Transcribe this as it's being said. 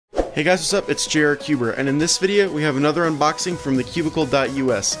Hey guys, what's up? It's JRCuber, and in this video we have another unboxing from the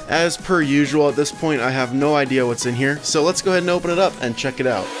cubicle.us. As per usual, at this point I have no idea what's in here, so let's go ahead and open it up and check it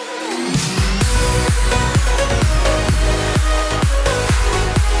out.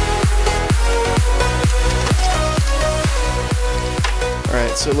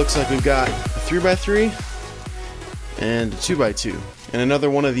 Alright, so it looks like we've got a 3x3 and a 2x2, and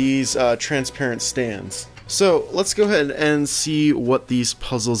another one of these transparent stands. So let's go ahead and see what these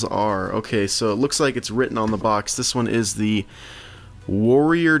puzzles are. Okay, so it looks like it's written on the box. This one is the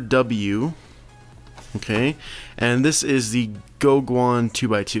Warrior W. Okay, and this is the GuoGuan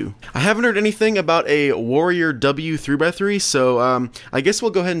 2x2. I haven't heard anything about a Warrior W 3x3, so I guess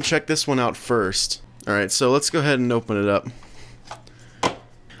we'll go ahead and check this one out first. Alright, so let's go ahead and open it up.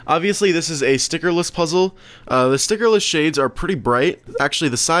 Obviously, this is a stickerless puzzle. The stickerless shades are pretty bright. Actually,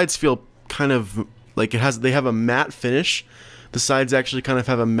 the sides feel kind of like they have a matte finish. The sides actually kind of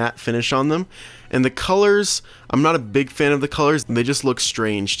have a matte finish on them. And the colors, I'm not a big fan of the colors. They just look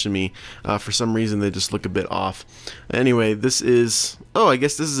strange to me. For some reason, they just look a bit off. Anyway, this is... oh, I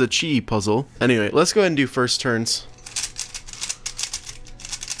guess this is a QiYi puzzle. Anyway, let's go ahead and do first turns.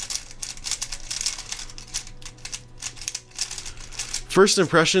 First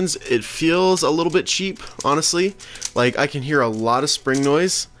impressions, it feels a little bit cheap, honestly. Like, I can hear a lot of spring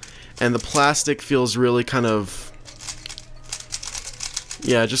noise. And the plastic feels really kind of,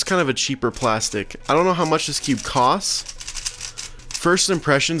 yeah, just kind of a cheaper plastic. I don't know how much this cube costs. First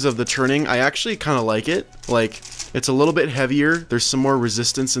impressions of the turning, I actually kind of like it. Like, it's a little bit heavier. There's some more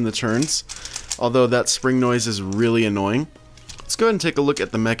resistance in the turns, although that spring noise is really annoying. Let's go ahead and take a look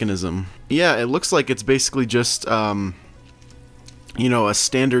at the mechanism. Yeah, it looks like it's basically just, you know, a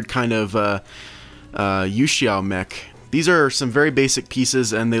standard kind of Yuxiao mech. These are some very basic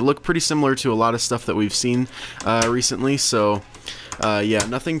pieces, and they look pretty similar to a lot of stuff that we've seen recently, so yeah,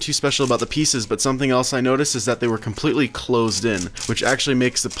 nothing too special about the pieces, but something else I noticed is that they were completely closed in, which actually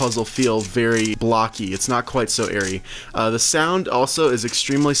makes the puzzle feel very blocky. It's not quite so airy. The sound also is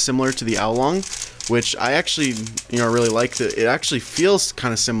extremely similar to the Oolong, which I actually, you know, really like. It actually feels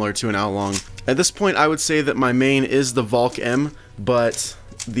kind of similar to an Oolong. At this point, I would say that my main is the Volk M, but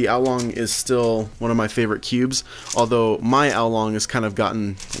the Oolong is still one of my favorite cubes, although my Oolong has kind of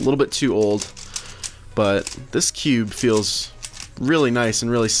gotten a little bit too old. But this cube feels really nice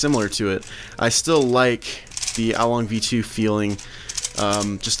and really similar to it. I still like the Oolong V2 feeling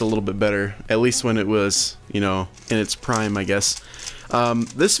just a little bit better, at least when it was, you know, in its prime, I guess.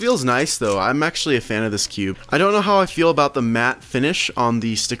 This feels nice though. I'm actually a fan of this cube. I don't know how I feel about the matte finish on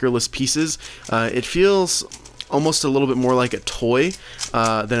the stickerless pieces. It feels almost a little bit more like a toy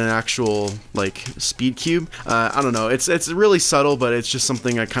than an actual like speed cube. I don't know. It's really subtle, but it's just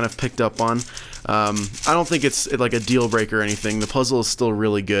something I kind of picked up on. I don't think it's like a deal breaker or anything. The puzzle is still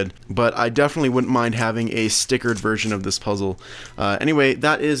really good, but I definitely wouldn't mind having a stickered version of this puzzle. Anyway,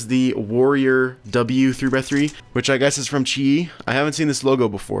 that is the Warrior W 3x3, which I guess is from QiYi. I haven't seen this logo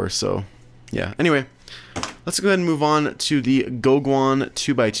before, so yeah. Anyway, let's go ahead and move on to the GuoGuan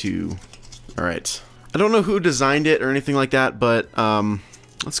 2x2. All right. I don't know who designed it or anything like that, but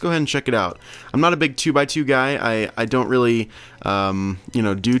let's go ahead and check it out. I'm not a big 2x2 guy. I don't really, you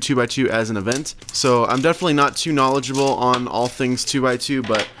know, do 2x2 as an event, so I'm definitely not too knowledgeable on all things 2x2,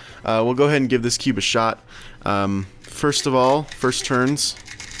 but we'll go ahead and give this cube a shot. First of all, first turns.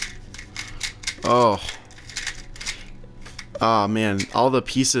 Oh. Ah, man, all the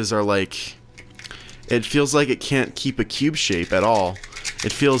pieces are like, it feels like it can't keep a cube shape at all.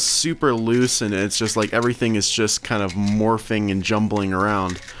 It feels super loose, and it's just like everything is just kind of morphing and jumbling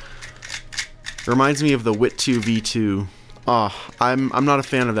around. It reminds me of the Wit2 V2. Oh, I'm not a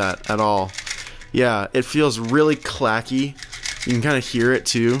fan of that at all. Yeah, it feels really clacky. You can kind of hear it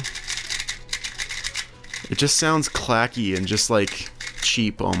too. It just sounds clacky and just like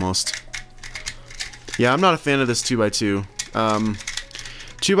cheap almost. Yeah, I'm not a fan of this 2x2.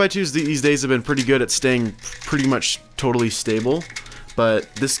 2x2s these days have been pretty good at staying pretty much totally stable.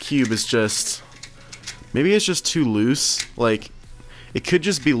 But this cube is just, maybe it's just too loose. Like, it could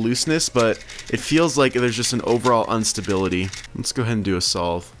just be looseness, but it feels like there's just an overall instability. Let's go ahead and do a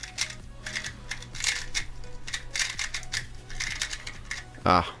solve.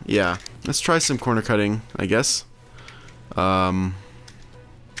 Ah, yeah. Let's try some corner cutting, I guess. What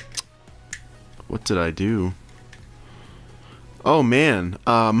did I do? Oh man,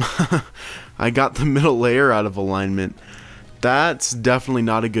 I got the middle layer out of alignment. That's definitely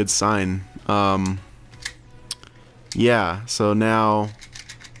not a good sign. Yeah, so now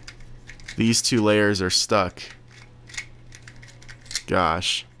these two layers are stuck.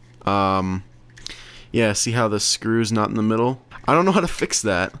 Gosh. Yeah, see how the screw's not in the middle? I don't know how to fix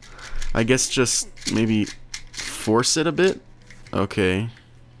that. I guess just maybe force it a bit. Okay.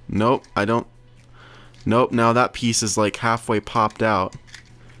 Nope, I don't. Nope, now that piece is like halfway popped out.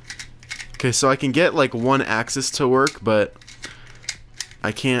 Okay, so I can get like one axis to work, but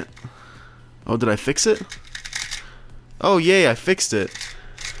I can't. Oh, did I fix it? Oh, yay, I fixed it.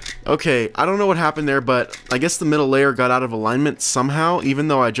 Okay, I don't know what happened there, but I guess the middle layer got out of alignment somehow, even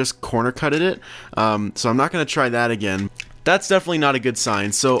though I just corner cutted it. So I'm not going to try that again. That's definitely not a good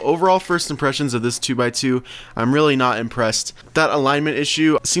sign. So overall first impressions of this 2x2, I'm really not impressed. That alignment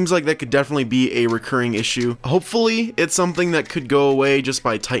issue seems like that could definitely be a recurring issue. Hopefully it's something that could go away just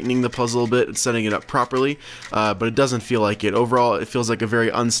by tightening the puzzle a bit and setting it up properly, but it doesn't feel like it. Overall it feels like a very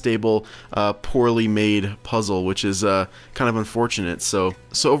unstable, poorly made puzzle, which is kind of unfortunate. So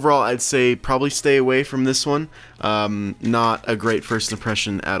overall I'd say probably stay away from this one. Not a great first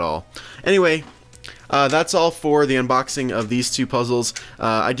impression at all. Anyway, that's all for the unboxing of these two puzzles.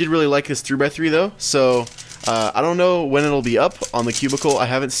 I did really like this 3x3 though, so I don't know when it'll be up on the Cubicle. I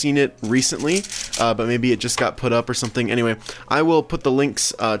haven't seen it recently, but maybe it just got put up or something. Anyway, I will put the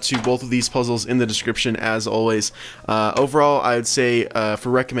links to both of these puzzles in the description as always. Overall, I would say for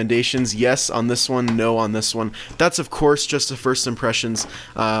recommendations, yes on this one, no on this one. That's of course just the first impressions.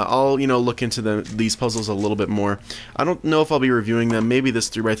 I'll look into these puzzles a little bit more. I don't know if I'll be reviewing them. Maybe this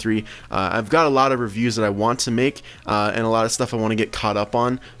 3x3. I've got a lot of reviews that I want to make and a lot of stuff I want to get caught up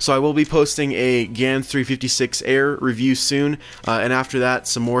on. So I will be posting a GAN 356 Air review soon, and after that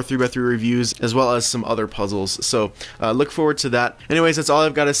some more 3x3 reviews as well as some other puzzles. So look forward to that. Anyways, that's all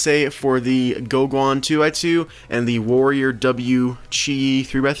I've got to say for the GuoGuan 2x2 and the Warrior W QiYi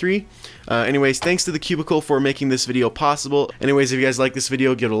 3x3. Anyways, thanks to the Cubicle for making this video possible. Anyways, if you guys like this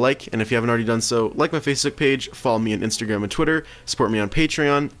video, give it a like, and if you haven't already done so, like my Facebook page, follow me on Instagram and Twitter, support me on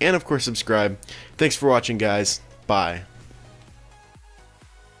Patreon, and of course subscribe. Thanks for watching, guys. Bye.